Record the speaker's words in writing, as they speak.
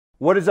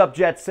What is up,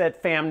 Jet Set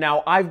fam?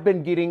 Now, I've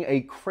been getting a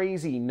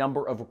crazy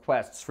number of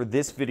requests for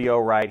this video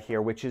right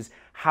here, which is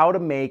how to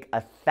make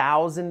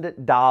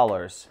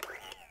 $1,000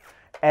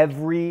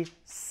 every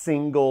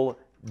single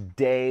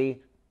day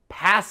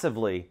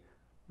passively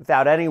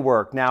without any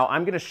work. Now,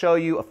 I'm going to show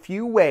you a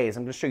few ways.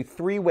 I'm going to show you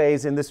 3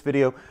 ways in this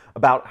video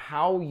about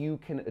how you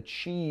can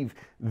achieve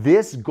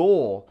this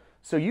goal.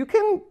 So you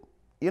can,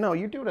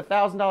 you're doing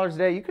 $1,000 a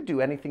day. You could do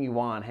anything you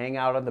want. Hang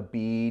out on the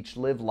beach,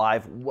 live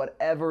life,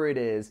 whatever it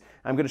is.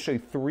 I'm going to show you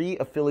 3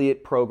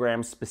 affiliate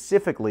programs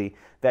specifically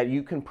that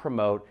you can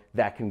promote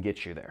that can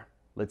get you there.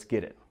 Let's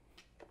get it.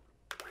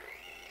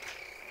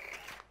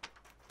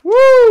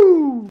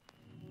 Woo!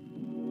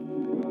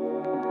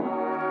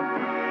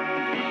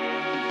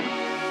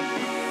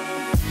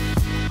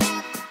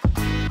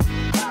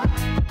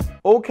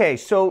 Okay,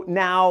 so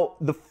now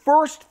the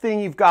first thing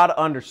you've got to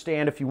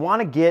understand if you want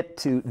to get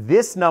to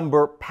this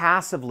number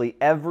passively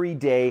every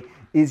day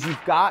is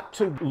you've got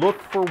to look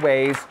for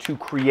ways to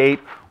create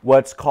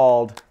what's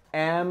called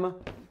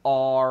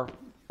MRR.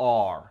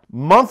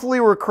 Monthly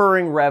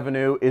recurring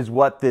revenue is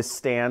what this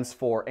stands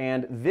for,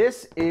 and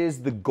this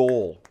is the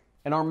goal.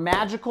 And our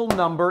magical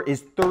number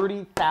is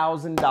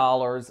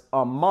 $30,000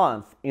 a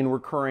month in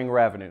recurring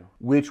revenue,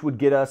 which would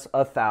get us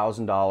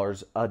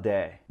 $1,000 a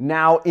day.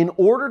 Now, in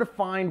order to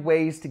find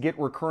ways to get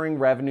recurring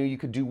revenue, you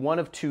could do one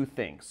of 2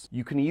 things.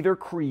 You can either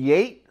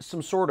create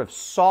some sort of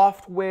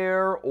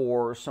software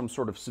or some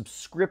sort of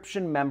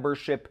subscription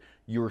membership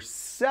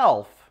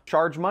yourself,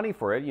 charge money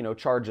for it,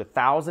 charge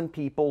 1,000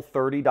 people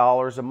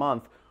 $30 a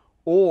month,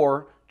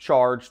 or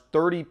charge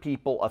 30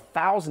 people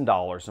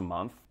 $1,000 a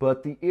month.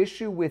 But the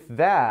issue with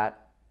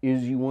that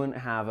is you wouldn't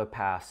have a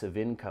passive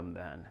income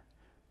then,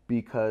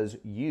 because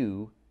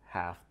you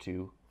have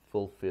to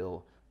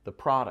fulfill the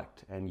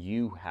product and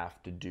you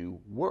have to do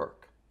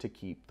work to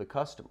keep the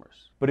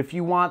customers. But if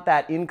you want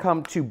that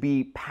income to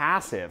be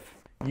passive,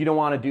 you don't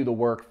want to do the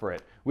work for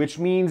it, which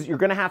means you're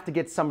going to have to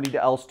get somebody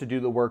else to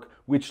do the work,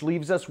 which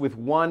leaves us with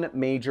one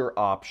major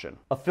option: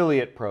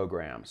 affiliate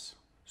programs.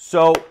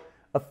 So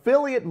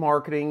affiliate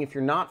marketing, if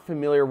you're not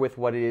familiar with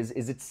what it is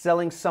it's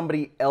selling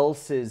somebody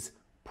else's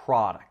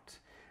product.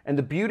 And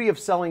the beauty of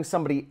selling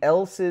somebody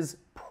else's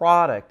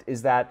product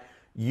is that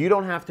you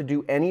don't have to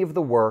do any of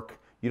the work,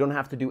 you don't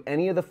have to do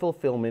any of the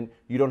fulfillment,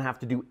 you don't have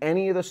to do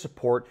any of the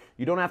support,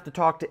 you don't have to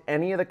talk to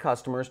any of the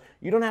customers,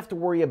 you don't have to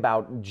worry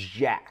about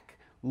jack.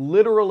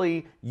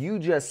 Literally, you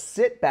just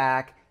sit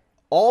back,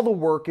 all the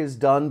work is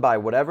done by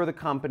whatever the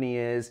company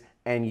is,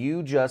 and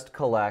you just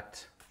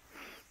collect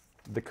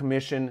the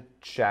commission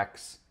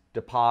checks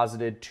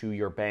deposited to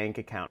your bank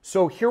account.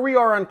 So here we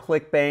are on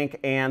ClickBank,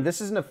 and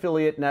this is an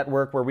affiliate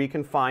network where we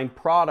can find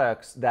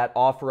products that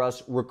offer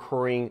us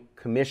recurring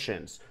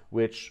commissions,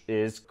 which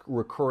is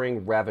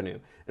recurring revenue.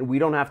 And we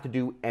don't have to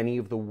do any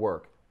of the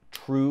work.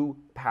 True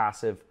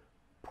passive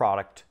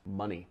product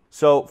money.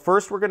 So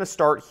first we're going to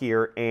start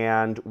here,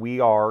 and we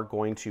are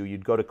going to,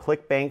 you'd go to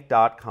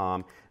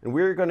clickbank.com, and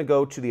we're going to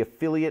go to the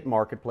affiliate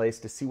marketplace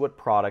to see what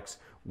products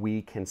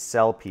we can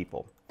sell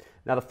people.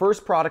 Now, the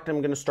first product I'm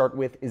going to start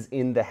with is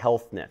in the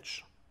health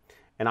niche.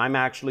 And I'm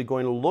actually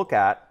going to look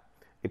at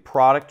a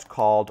product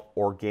called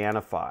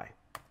Organifi.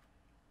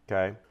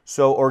 Okay?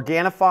 So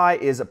Organifi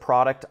is a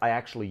product I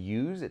actually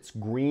use. It's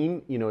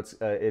green,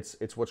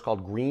 it's what's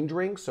called green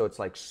drinks. So it's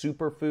like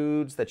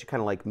superfoods that you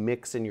kind of like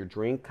mix in your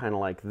drink, kind of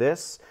like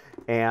this.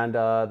 And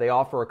they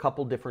offer a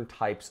couple different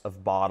types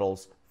of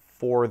bottles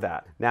for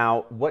that.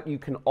 Now, what you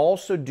can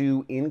also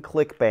do in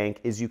ClickBank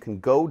is you can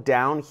go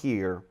down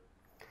here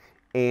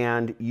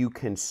and you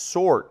can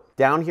sort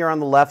down here on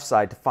the left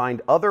side to find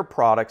other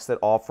products that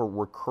offer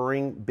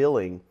recurring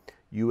billing.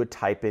 You would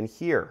type in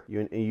here.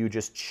 You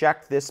just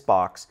check this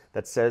box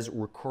that says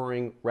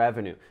recurring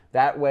revenue.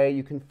 That way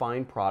you can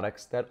find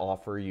products that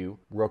offer you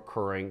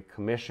recurring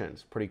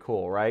commissions. Pretty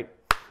cool, right?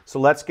 So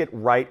let's get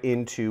right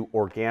into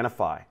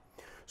Organifi.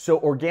 So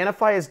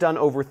Organifi has done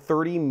over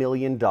 $30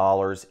 million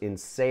in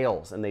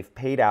sales, and they've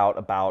paid out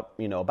about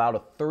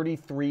a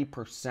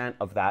 33%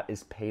 of that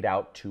is paid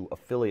out to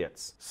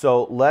affiliates.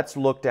 So let's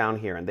look down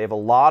here, and they have a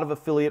lot of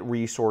affiliate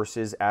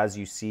resources. As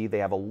you see, they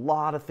have a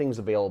lot of things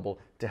available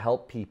to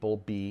help people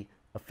be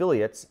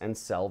affiliates and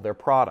sell their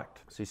product.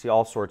 So you see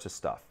all sorts of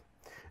stuff.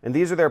 And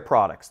these are their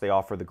products. They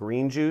offer the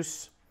green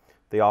juice,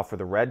 they offer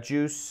the red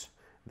juice,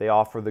 they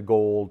offer the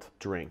gold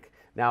drink.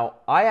 Now,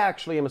 I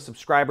actually am a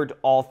subscriber to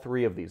all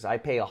 3 of these. I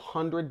pay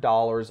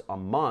 $100 a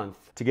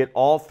month to get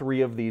all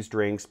 3 of these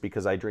drinks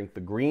because I drink the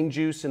green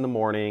juice in the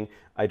morning,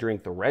 I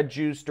drink the red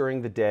juice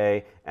during the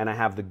day, and I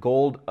have the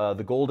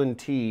golden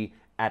tea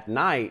at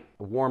night.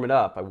 I warm it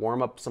up. I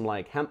warm up some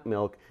like hemp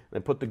milk,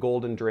 and I put the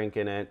golden drink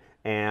in it,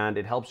 and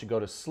it helps you go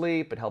to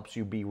sleep. It helps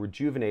you be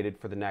rejuvenated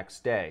for the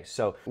next day.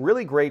 So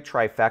really great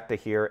trifecta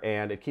here,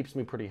 and it keeps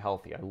me pretty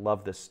healthy. I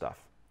love this stuff,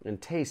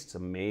 and tastes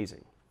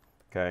amazing.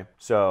 Okay,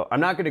 so I'm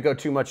not going to go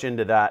too much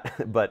into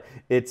that, but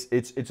it's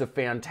a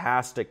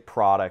fantastic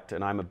product,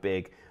 and I'm a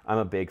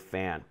big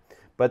fan.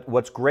 But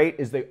what's great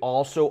is they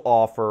also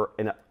offer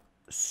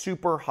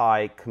super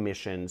high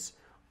commissions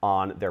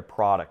on their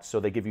products. So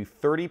they give you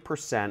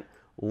 30%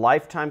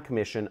 lifetime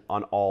commission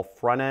on all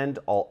front end,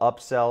 all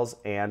upsells,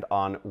 and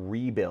on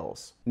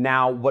rebills.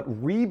 Now,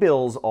 what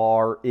rebills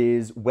are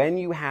is when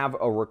you have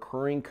a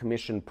recurring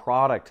commission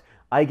product,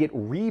 I get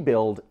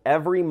rebilled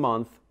every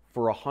month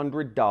for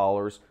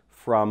 $100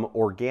 from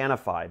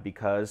Organifi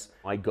because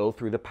I go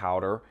through the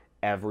powder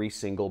every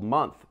single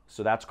month.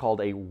 So that's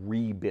called a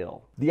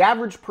rebill. The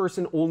average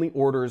person only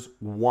orders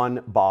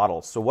one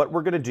bottle. So what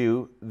we're gonna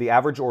do, the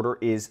average order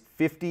is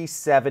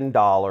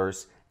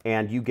 $57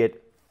 and you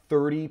get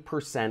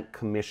 30%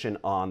 commission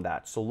on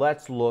that. So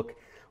let's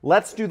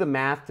do the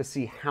math to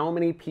see how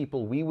many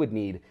people we would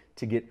need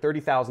to get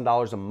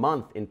 $30,000 a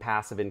month in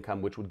passive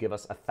income, which would give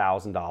us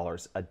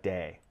 $1,000 a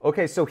day.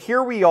 Okay, so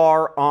here we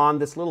are on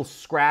this little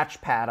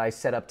scratch pad I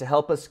set up to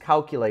help us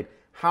calculate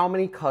how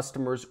many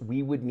customers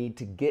we would need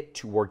to get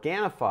to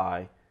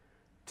Organifi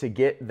to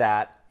get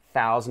that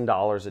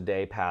 $1,000 a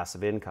day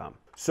passive income.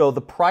 So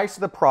the price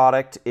of the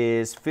product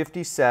is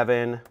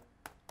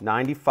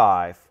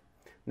 $57.95.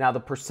 Now the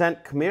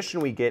percent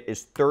commission we get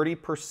is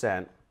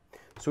 30%.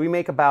 So we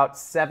make about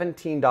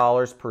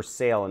 $17 per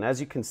sale. And as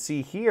you can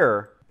see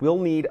here, we'll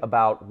need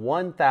about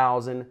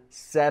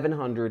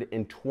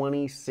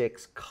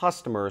 1,726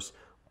 customers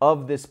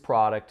of this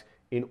product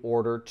in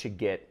order to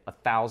get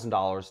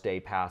 $1,000 a day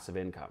passive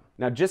income.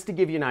 Now, just to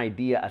give you an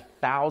idea,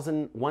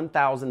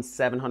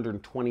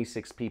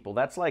 1,726 people,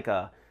 that's like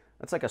a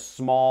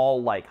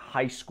small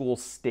high school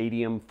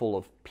stadium full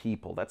of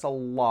people. That's a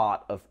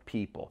lot of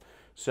people.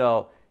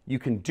 So you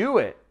can do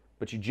it,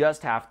 but you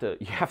have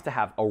to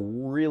have a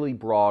really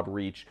broad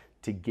reach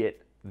to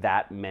get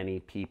that many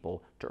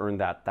people to earn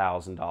that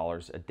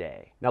 $1,000 a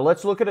day. Now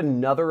let's look at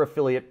another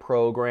affiliate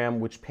program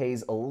which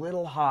pays a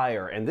little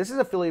higher. And this is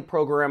an affiliate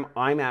program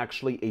I'm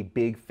actually a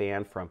big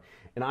fan from.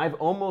 And I've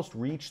almost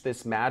reached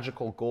this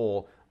magical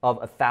goal of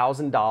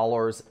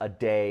 $1,000 a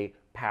day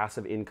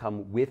passive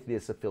income with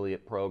this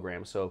affiliate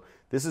program. So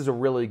this is a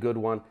really good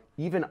one.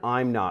 Even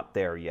I'm not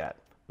there yet.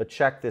 But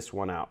check this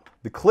one out.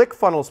 The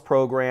ClickFunnels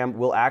program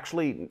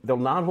they'll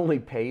not only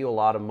pay you a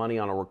lot of money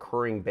on a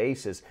recurring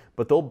basis,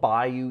 but they'll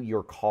buy you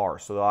your car.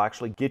 So they'll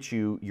actually get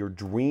you your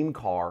dream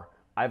car.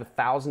 I have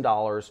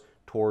 $1,000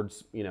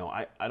 towards,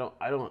 I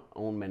don't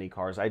own many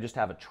cars. I just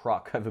have a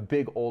truck. I have a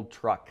big old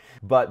truck.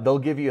 But they'll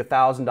give you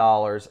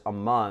 $1,000 a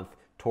month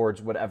towards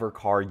whatever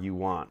car you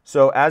want.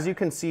 So as you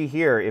can see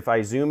here, if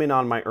I zoom in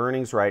on my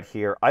earnings right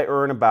here, I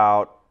earn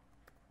about,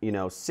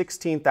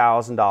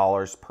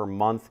 $16,000 per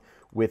month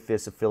with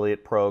this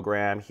affiliate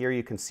program. Here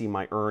you can see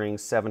my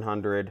earnings,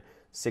 $700,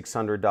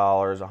 $600,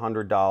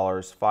 $100,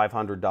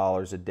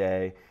 $500 a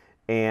day.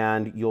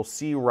 And you'll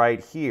see right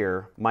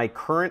here, my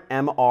current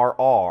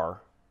MRR,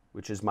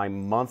 which is my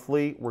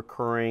monthly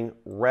recurring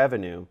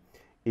revenue,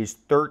 is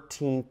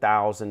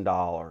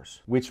 $13,000,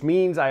 which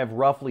means I have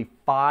roughly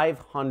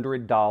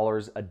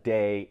 $500 a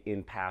day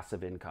in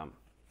passive income.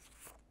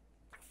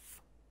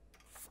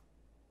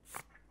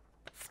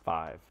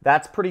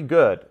 That's pretty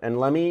good. And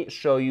let me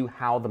show you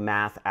how the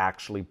math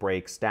actually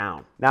breaks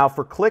down. Now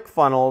for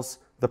ClickFunnels,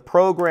 the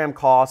program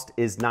cost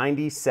is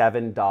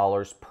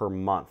 $97 per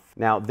month.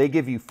 Now they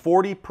give you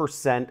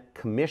 40%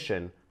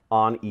 commission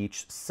on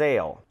each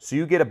sale. So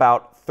you get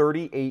about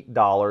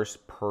 $38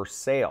 per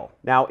sale.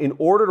 Now in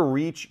order to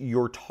reach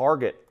your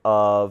target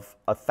of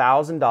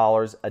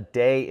 $1,000 a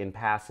day in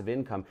passive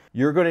income,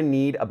 you're going to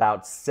need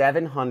about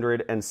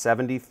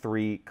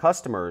 773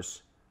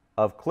 customers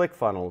of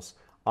ClickFunnels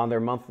on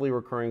their monthly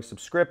recurring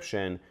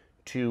subscription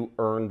to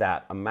earn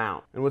that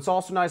amount. And what's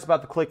also nice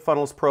about the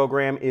ClickFunnels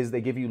program is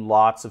they give you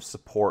lots of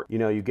support.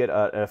 You get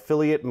an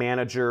affiliate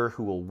manager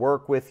who will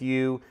work with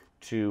you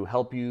to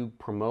help you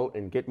promote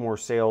and get more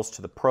sales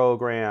to the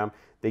program.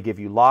 They give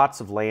you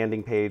lots of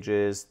landing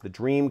pages, the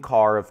dream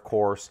car, of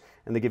course,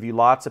 and they give you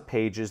lots of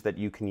pages that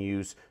you can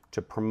use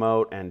to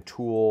promote and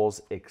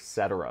tools,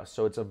 etc.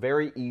 So it's a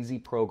very easy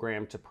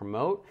program to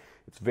promote.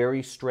 It's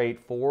very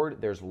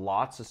straightforward. There's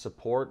lots of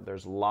support.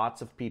 There's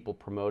lots of people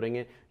promoting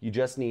it. You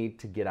just need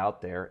to get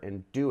out there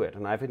and do it.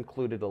 And I've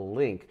included a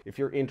link. If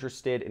you're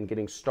interested in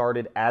getting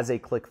started as a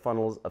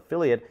ClickFunnels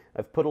affiliate,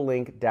 I've put a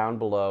link down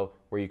below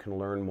where you can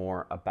learn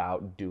more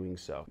about doing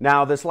so.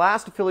 Now, this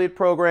last affiliate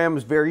program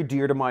is very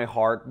dear to my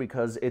heart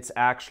because it's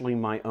actually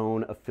my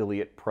own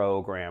affiliate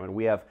program. And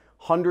we have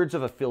hundreds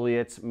of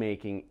affiliates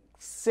making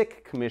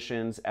sick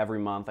commissions every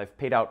month. I've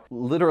paid out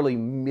literally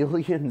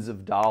millions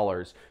of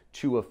dollars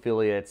to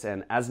affiliates,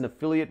 and as an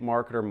affiliate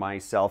marketer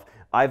myself,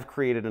 I've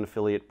created an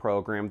affiliate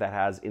program that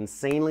has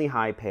insanely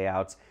high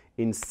payouts,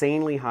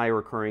 insanely high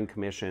recurring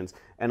commissions,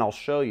 and I'll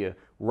show you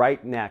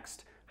right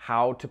next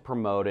how to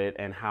promote it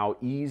and how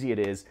easy it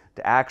is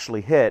to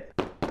actually hit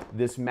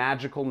this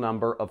magical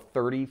number of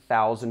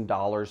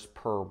 $30,000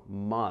 per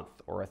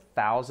month or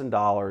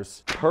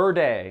 $1,000 per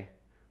day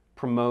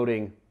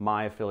promoting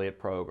my affiliate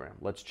program.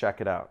 Let's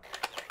check it out.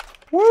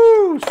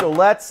 Woo! So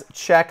let's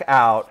check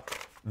out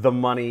the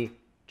money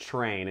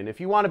train. And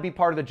if you want to be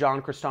part of the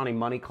John Crestani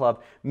Money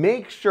Club,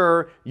 make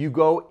sure you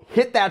go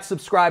hit that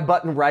subscribe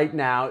button right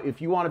now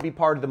if you want to be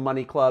part of the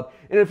Money Club.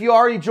 And if you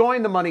already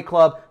joined the Money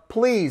Club,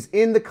 please,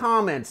 in the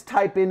comments,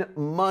 type in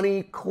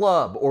Money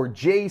Club or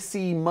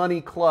JC Money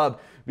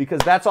Club,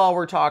 because that's all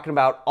we're talking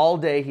about all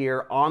day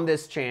here on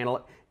this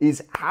channel,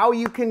 is how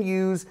you can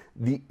use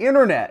the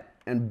internet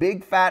and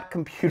big fat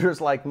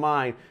computers like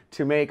mine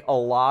to make a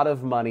lot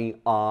of money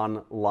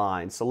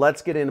online. So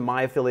let's get into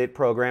my affiliate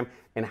program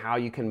and how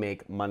you can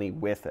make money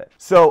with it.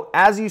 So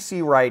as you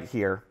see right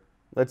here,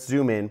 let's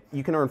zoom in,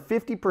 you can earn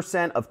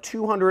 50% of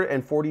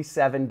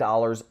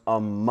 $247 a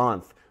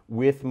month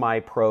with my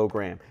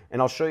program.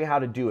 And I'll show you how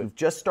to do it. We've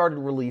just started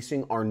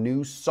releasing our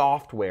new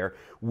software,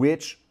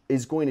 which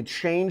is going to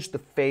change the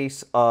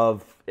face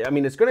of,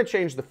 it's going to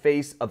change the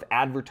face of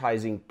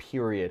advertising,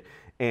 period.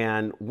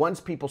 And once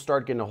people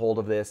start getting a hold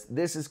of this,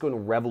 this is going to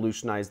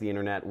revolutionize the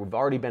internet. We've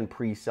already been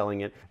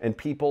pre-selling it, and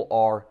people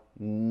are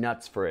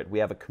nuts for it. We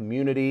have a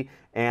community,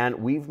 and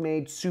we've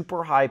made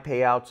super high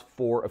payouts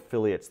for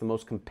affiliates, the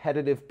most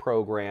competitive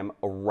program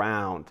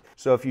around.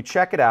 So if you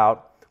check it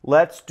out,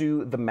 let's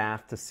do the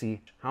math to see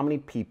how many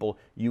people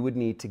you would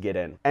need to get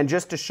in. And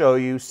just to show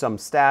you some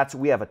stats,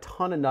 we have a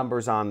ton of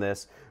numbers on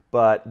this,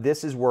 but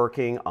this is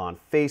working on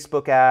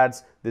Facebook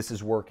ads, this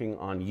is working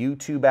on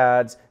YouTube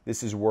ads,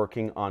 this is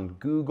working on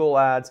Google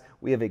ads.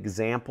 We have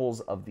examples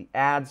of the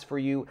ads for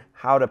you,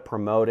 how to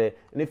promote it.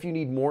 And if you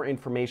need more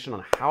information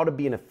on how to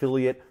be an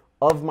affiliate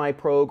of my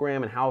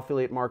program and how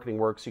affiliate marketing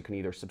works, you can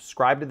either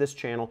subscribe to this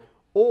channel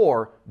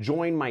or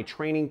join my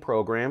training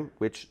program,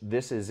 which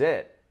this is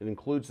it. It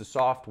includes the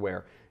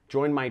software.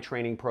 Join my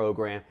training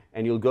program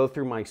and you'll go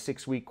through my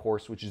 6-week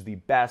course, which is the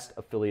best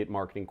affiliate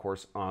marketing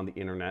course on the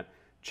internet.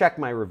 Check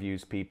my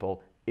reviews,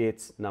 people.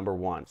 It's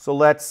 #1. So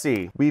let's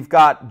see. We've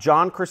got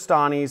John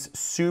Crestani's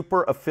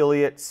super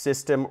affiliate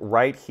system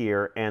right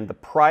here, and the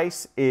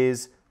price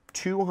is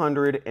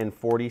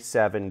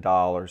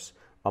 $247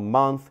 a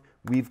month.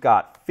 We've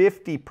got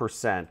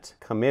 50%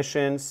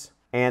 commissions,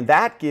 and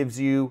that gives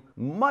you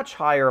much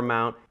higher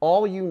amount.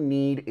 All you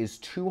need is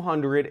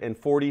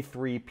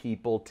 243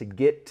 people to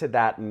get to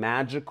that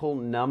magical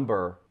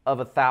number of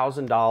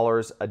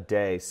 $1,000 a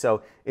day.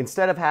 So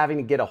instead of having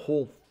to get a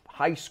whole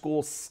high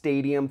school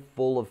stadium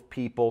full of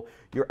people,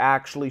 you're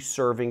actually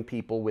serving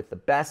people with the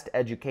best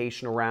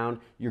education around.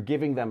 You're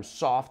giving them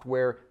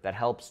software that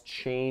helps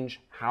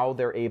change how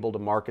they're able to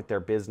market their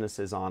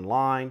businesses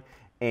online,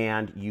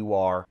 and you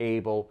are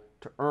able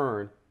to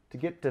earn to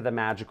get to the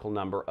magical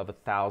number of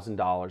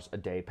 $1,000 a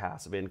day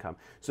passive income.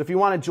 So if you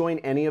want to join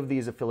any of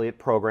these affiliate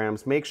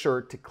programs, make sure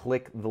to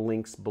click the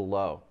links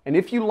below. And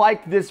if you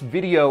liked this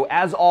video,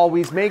 as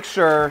always, make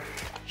sure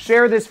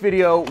share this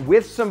video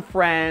with some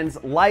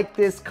friends, like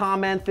this,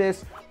 comment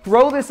this,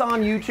 throw this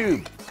on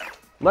YouTube.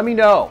 Let me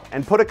know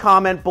and put a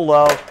comment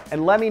below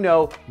and let me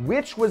know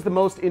which was the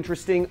most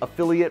interesting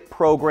affiliate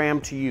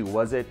program to you.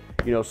 Was it,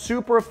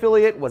 super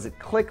affiliate? Was it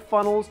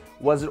ClickFunnels?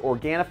 Was it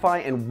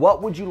Organifi? And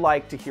what would you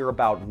like to hear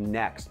about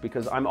next?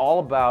 Because I'm all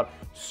about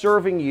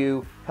serving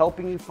you,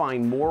 helping you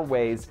find more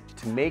ways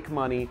to make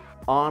money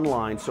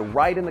online. So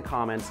write in the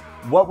comments,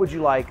 what would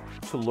you like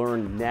to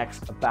learn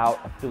next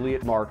about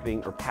affiliate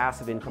marketing or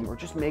passive income or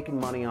just making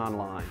money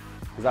online?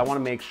 Because I want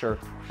to make sure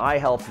I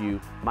help you.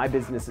 My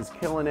business is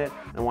killing it,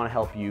 and I want to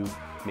help you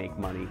make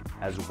money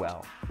as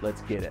well.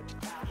 Let's get it.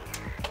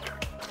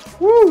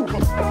 Woo!